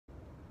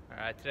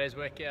Alright, today's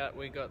workout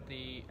we got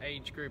the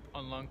age group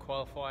online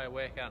qualifier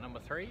workout number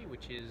 3,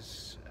 which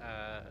is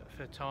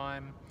for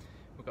time.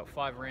 We've got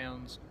 5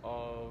 rounds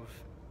of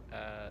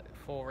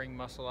 4 ring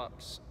muscle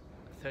ups,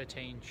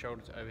 13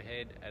 shoulders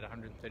overhead at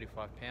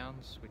 135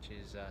 pounds, which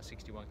is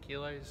 61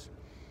 kilos.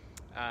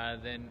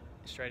 Then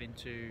straight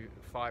into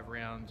 5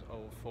 rounds of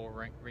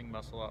 4 ring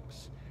muscle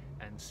ups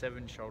and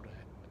 7 shoulder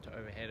to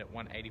overhead at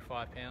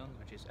 185 pounds,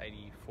 which is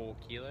 84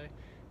 kilo.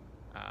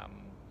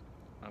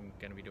 I'm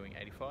going to be doing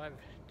 85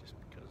 just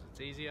because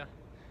it's easier,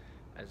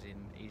 as in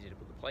easier to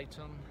put the plates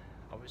on,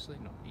 obviously,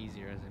 not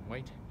easier as in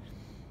weight.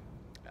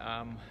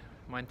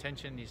 My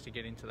intention is to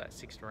get into that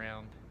 6th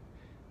round,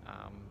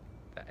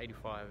 that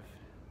 85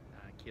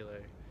 kilo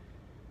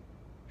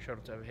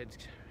shoulder to overhead's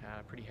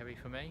pretty heavy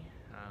for me.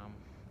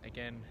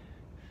 Again,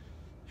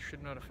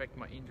 should not affect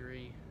my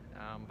injury,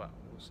 but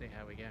we'll see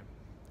how we go.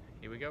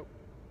 Here we go.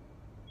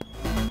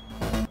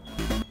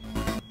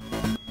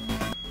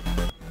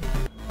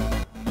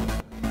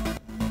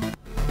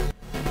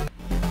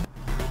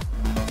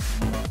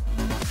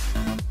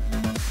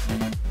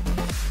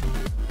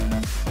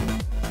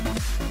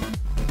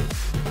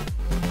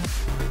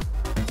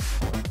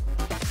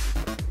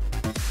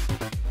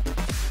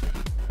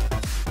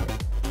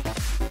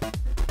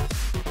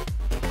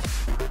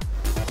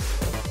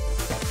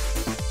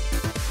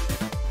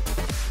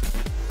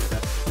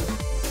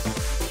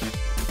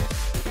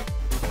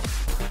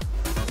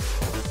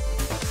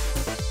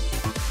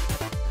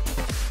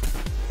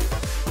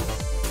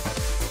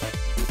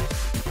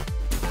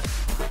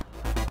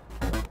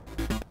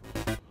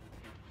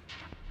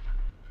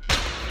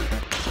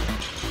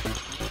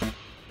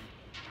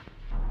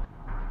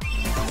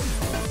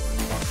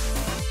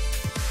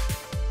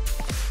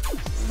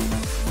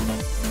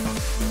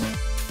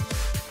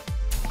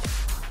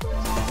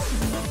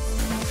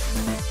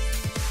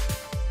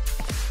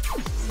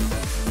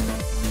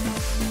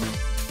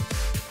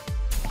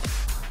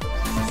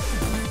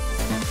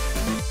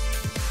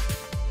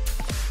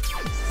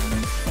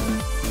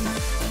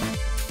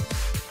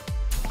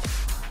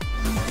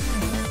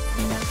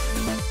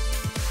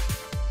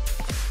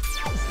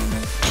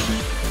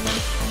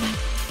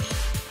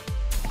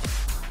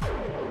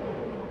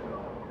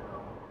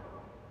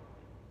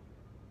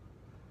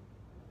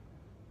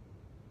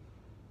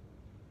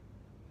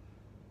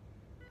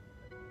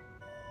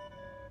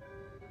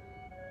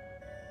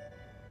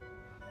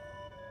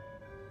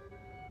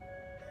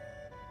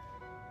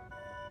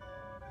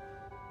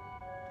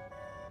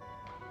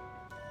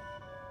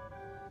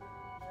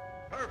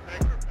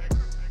 Perfect.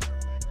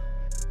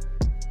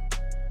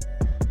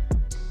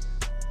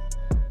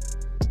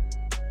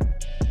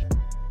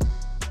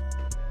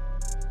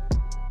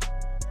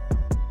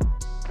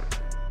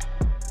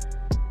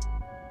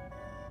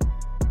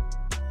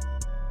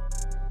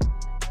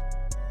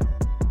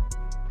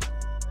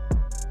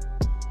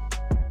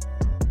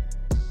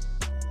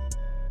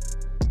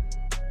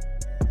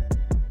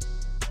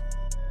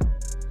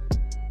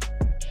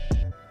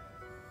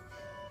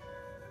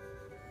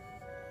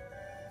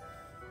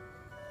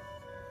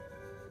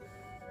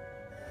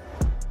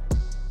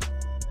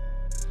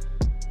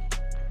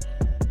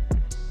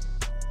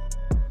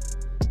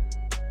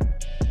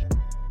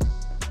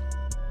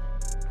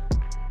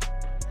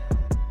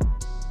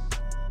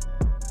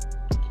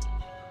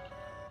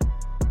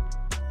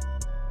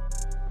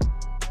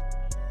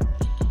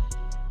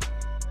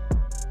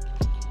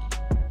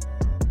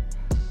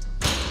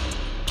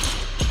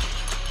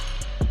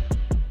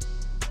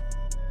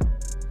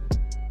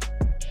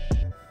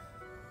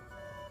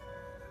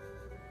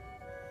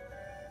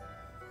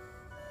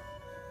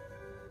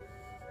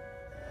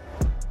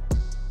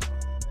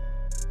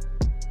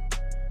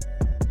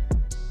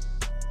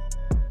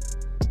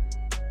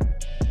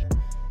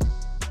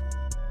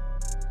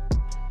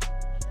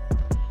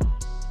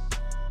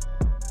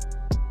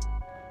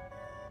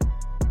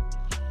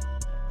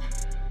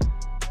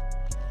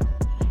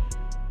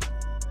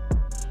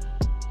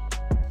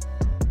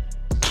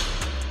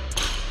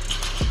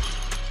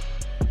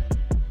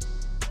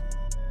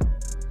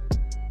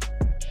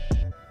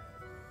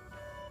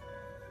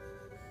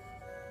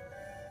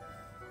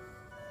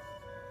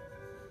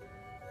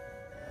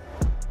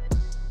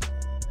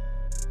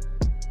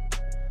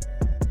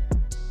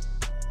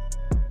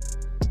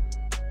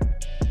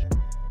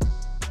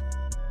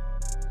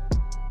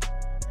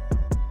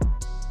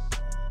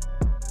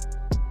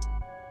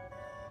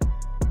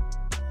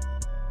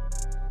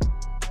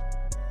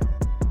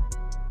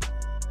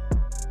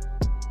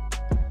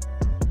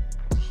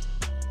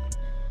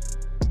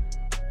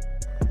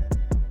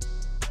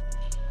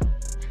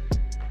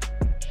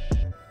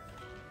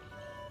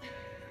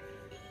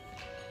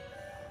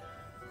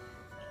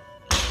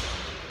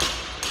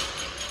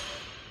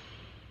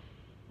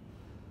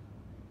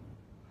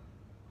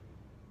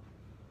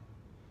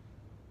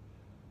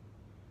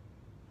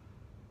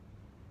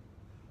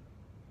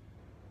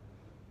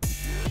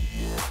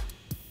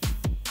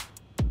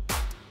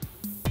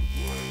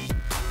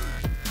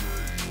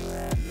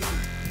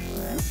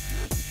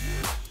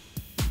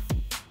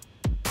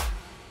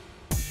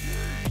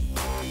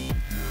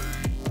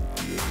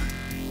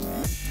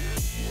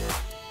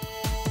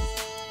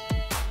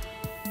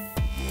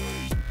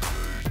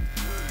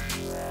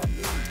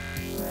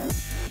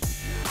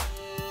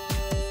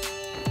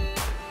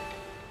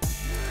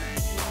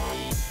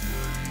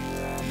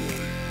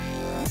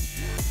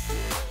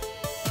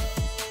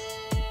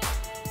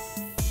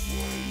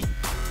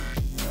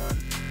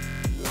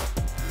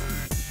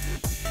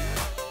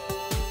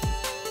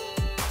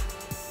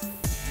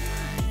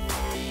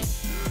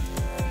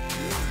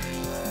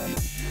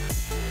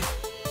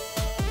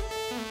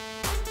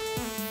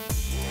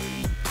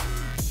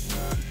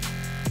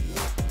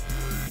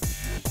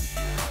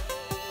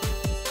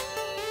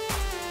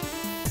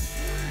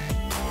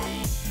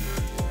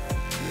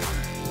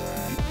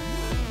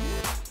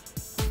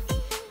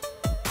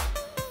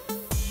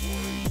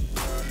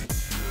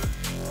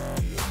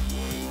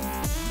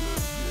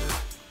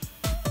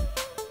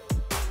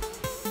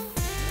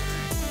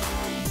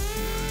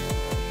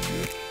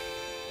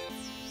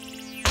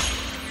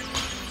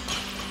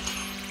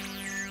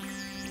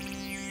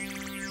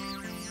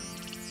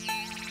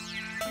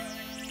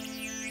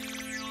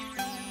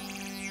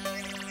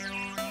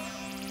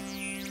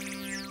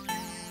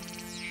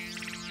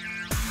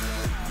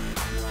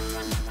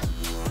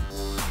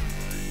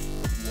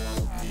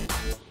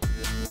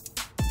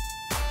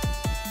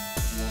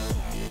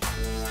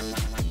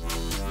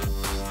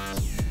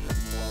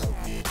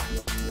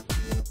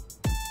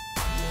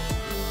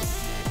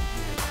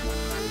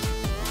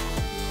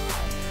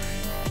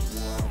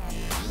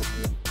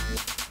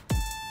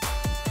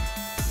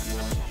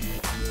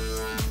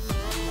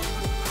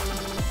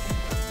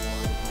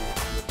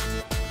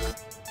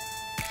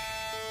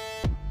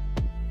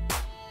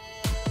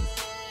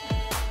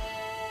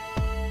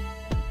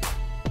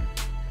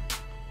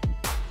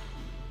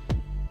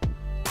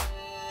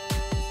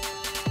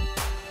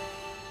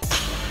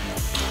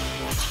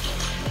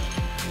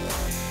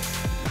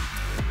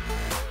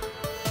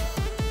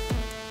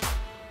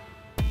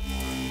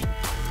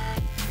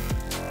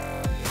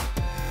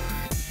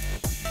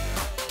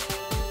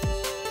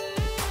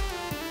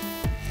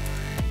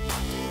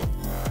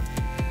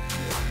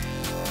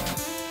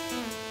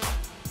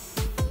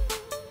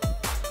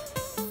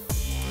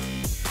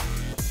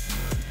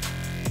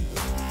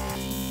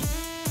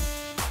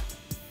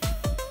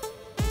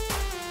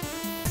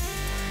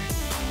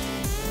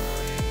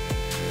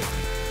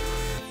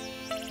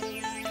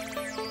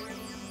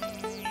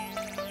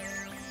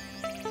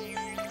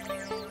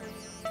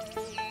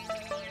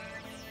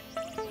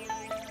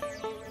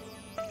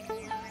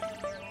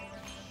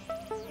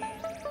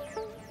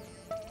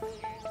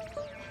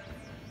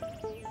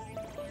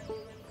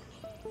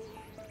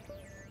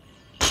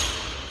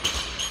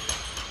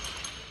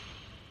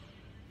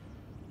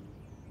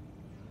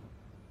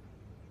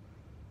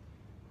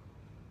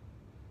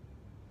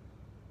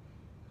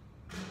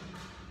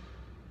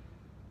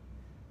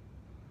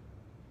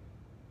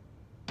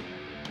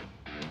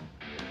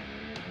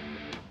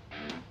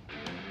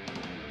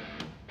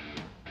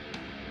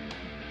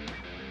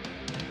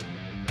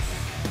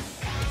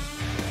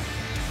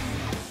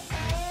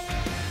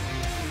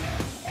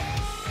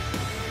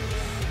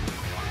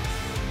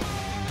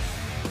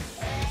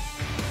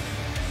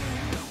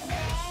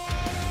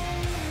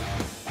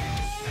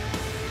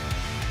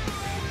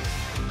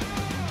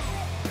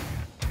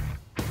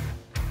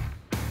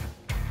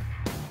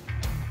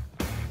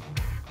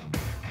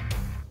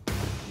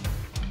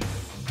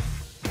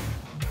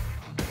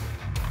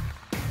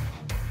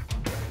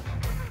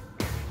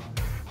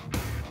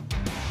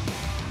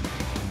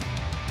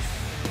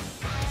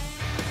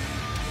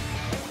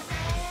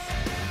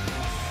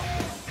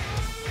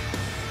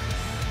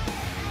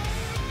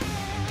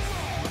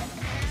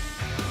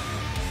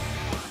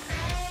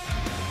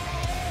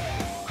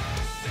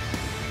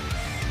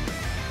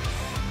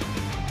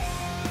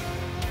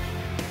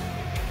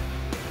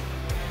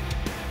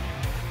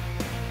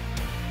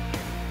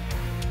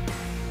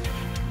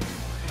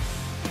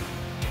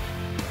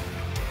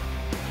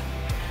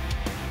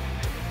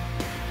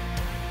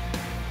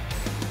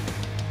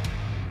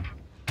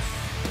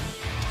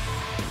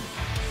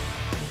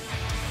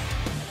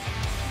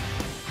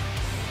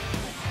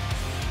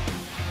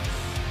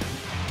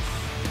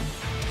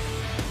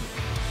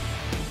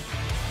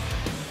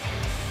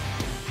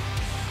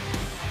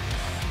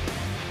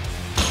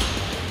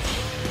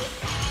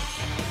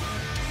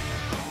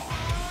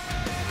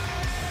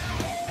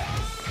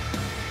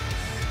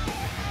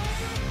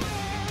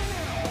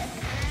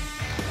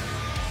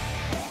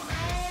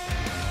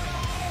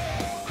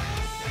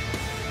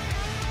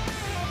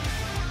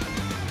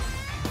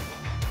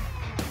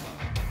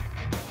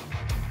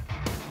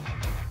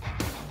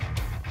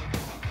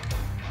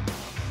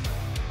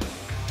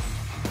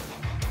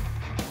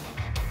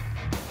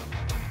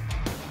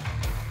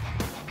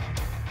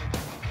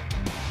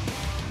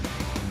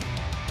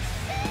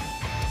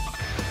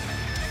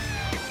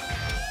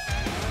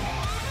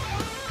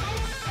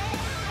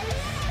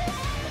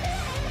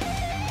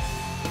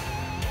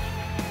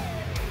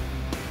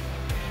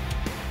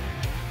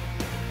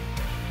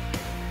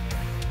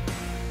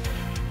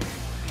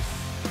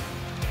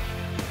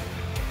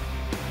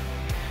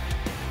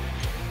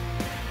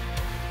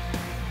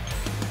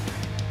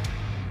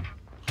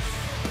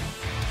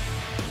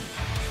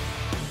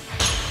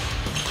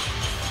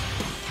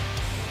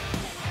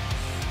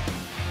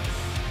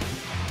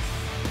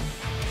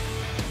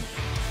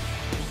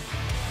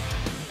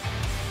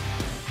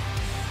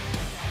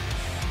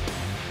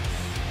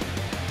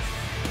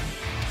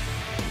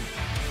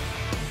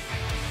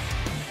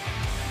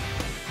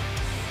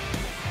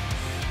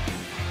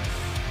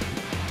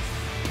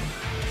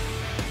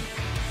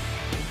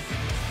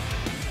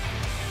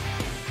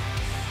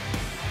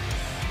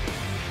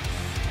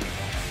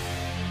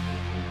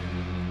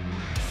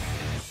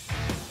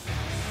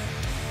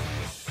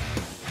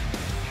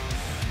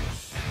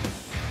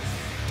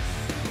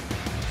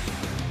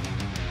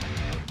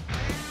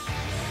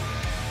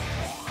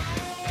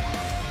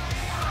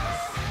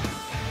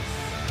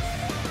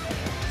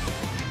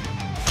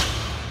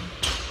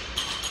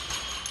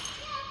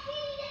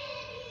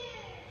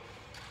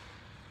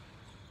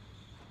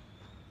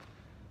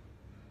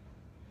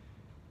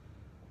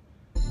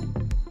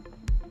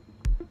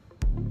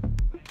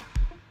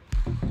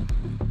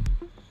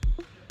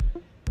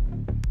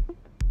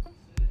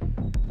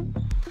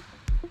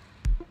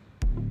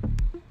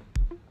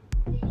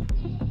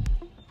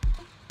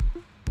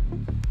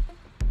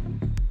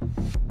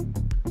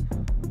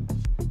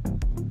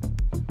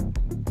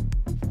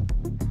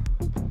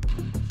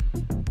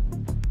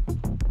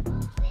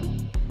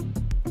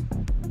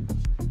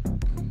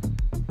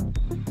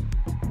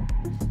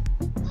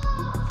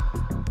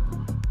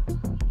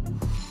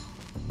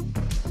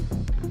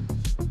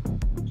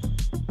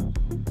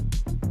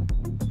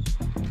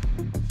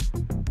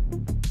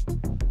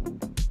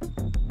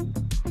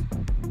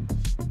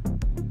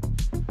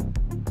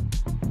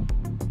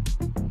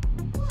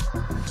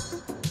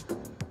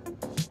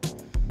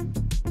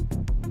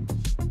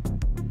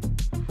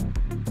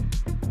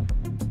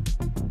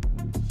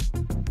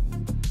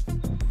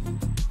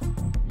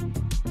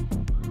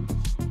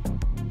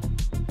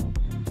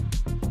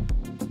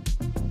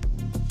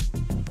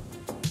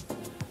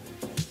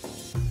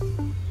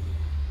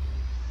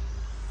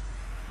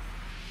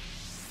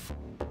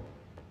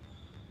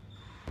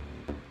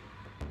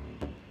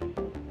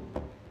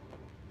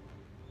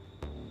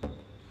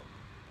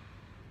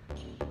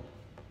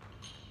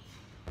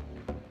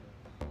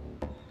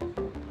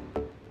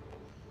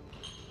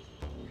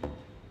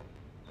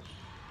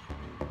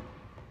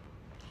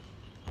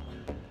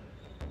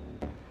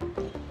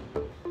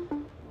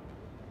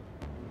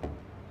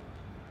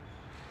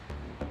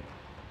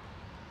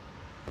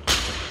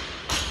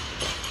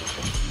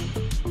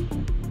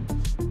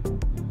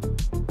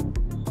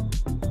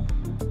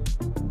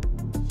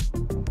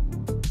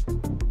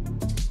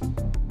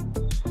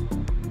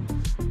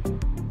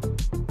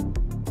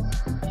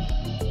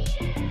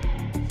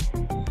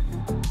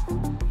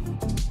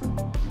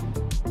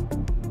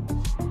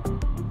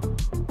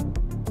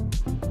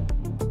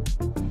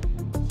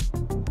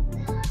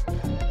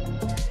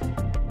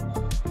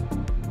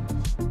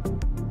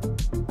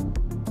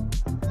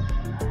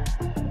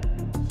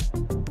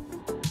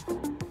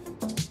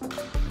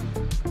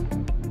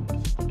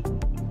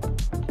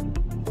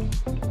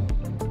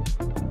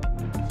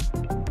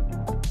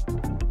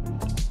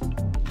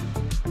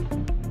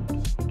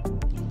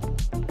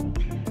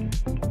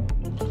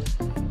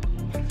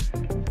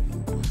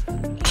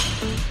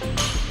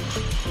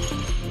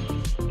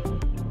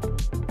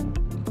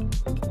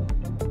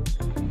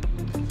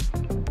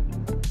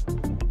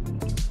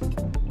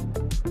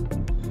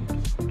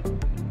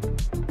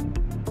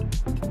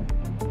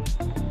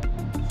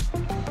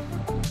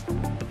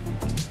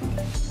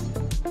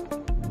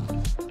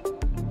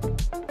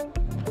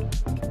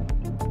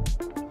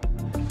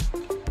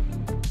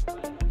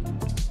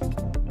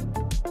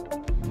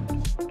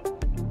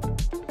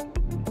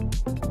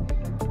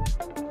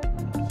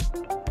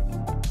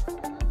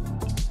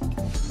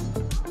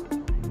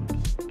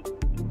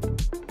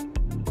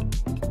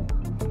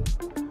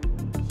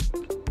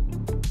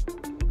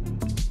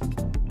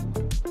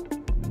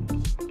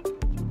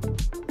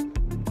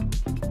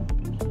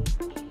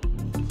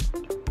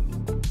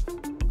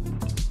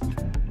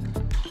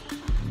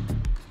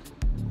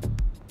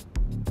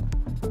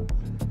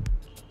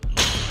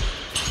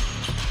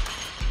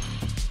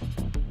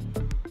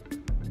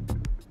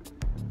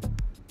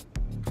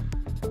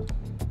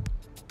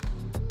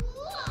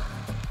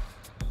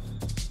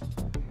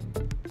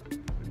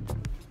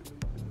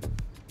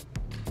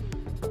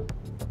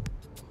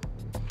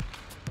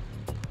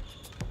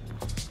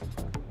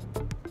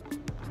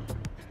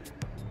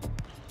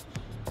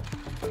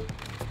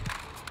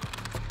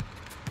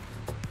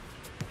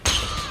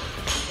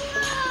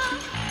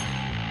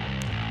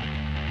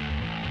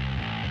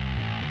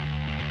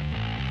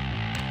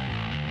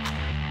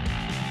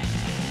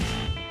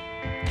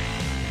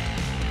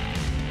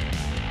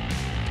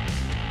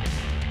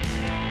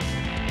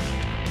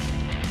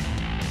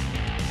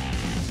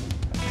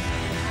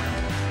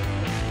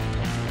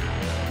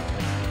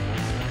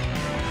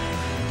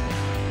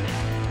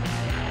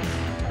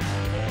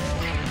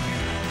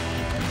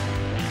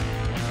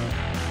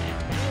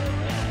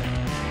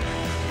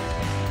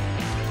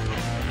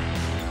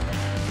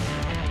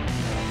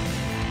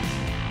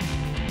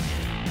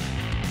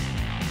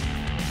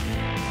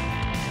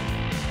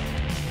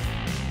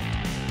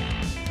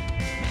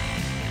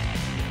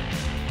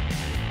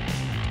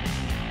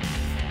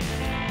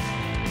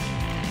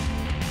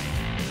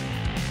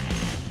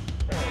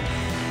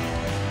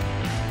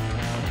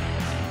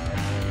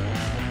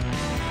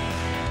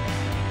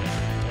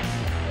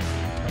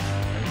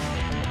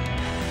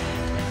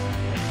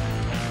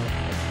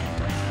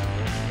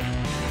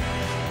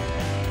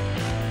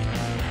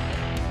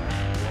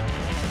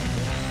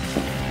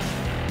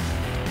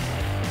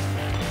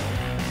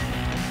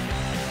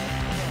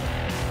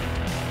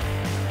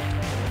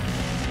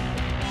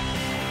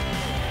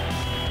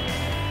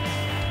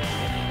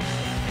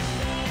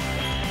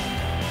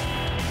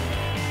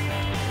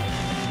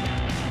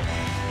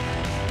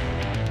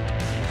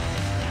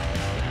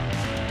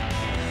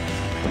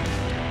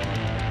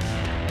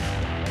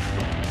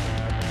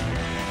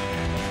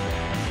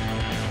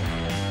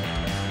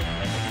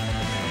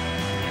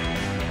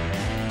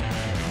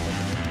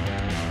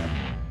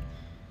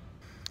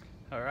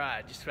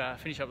 just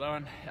finish up that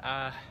one.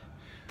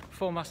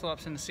 4 muscle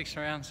ups in the 6th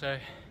round, so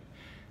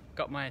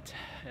got my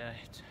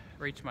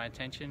reached my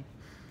attention.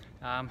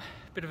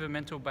 Bit of a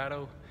mental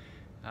battle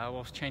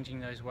whilst changing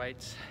those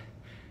weights.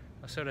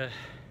 I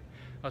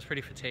was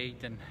pretty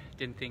fatigued and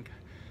didn't think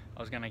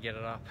I was going to get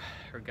it up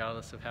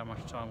regardless of how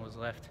much time was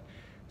left,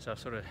 so I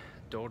sort of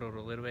dawdled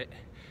a little bit,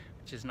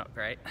 which is not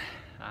great.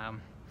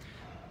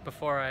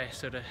 Before I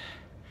sort of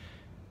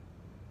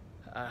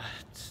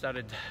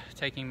started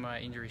taking my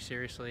injury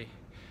seriously,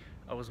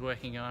 I was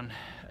working on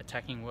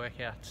attacking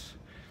workouts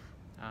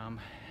and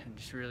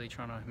just really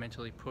trying to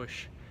mentally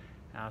push.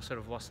 I sort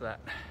of lost that.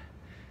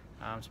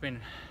 It's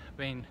been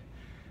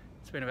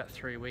about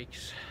 3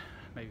 weeks,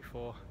 maybe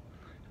 4,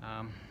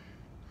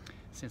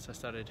 since I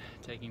started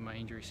taking my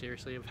injury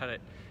seriously. I've had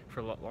it for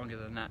a lot longer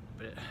than that,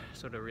 but I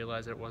sort of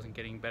realised that it wasn't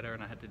getting better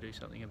and I had to do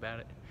something about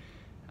it.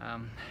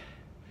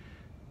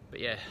 But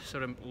yeah,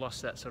 sort of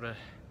lost that sort of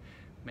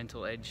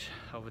mental edge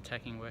of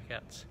attacking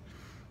workouts.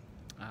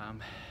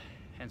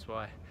 Hence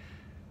why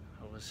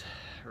I was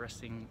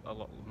resting a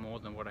lot more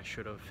than what I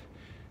should have.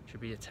 Should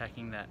be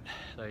attacking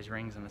those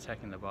rings and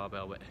attacking the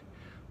barbell, but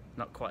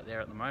not quite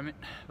there at the moment.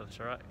 But that's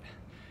alright.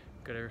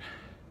 Got to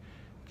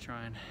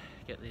try and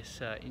get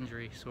this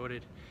injury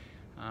sorted,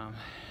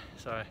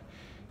 so I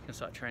can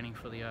start training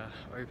for the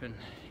Open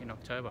in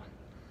October.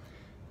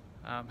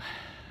 But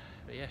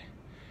yeah,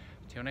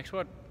 till next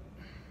one.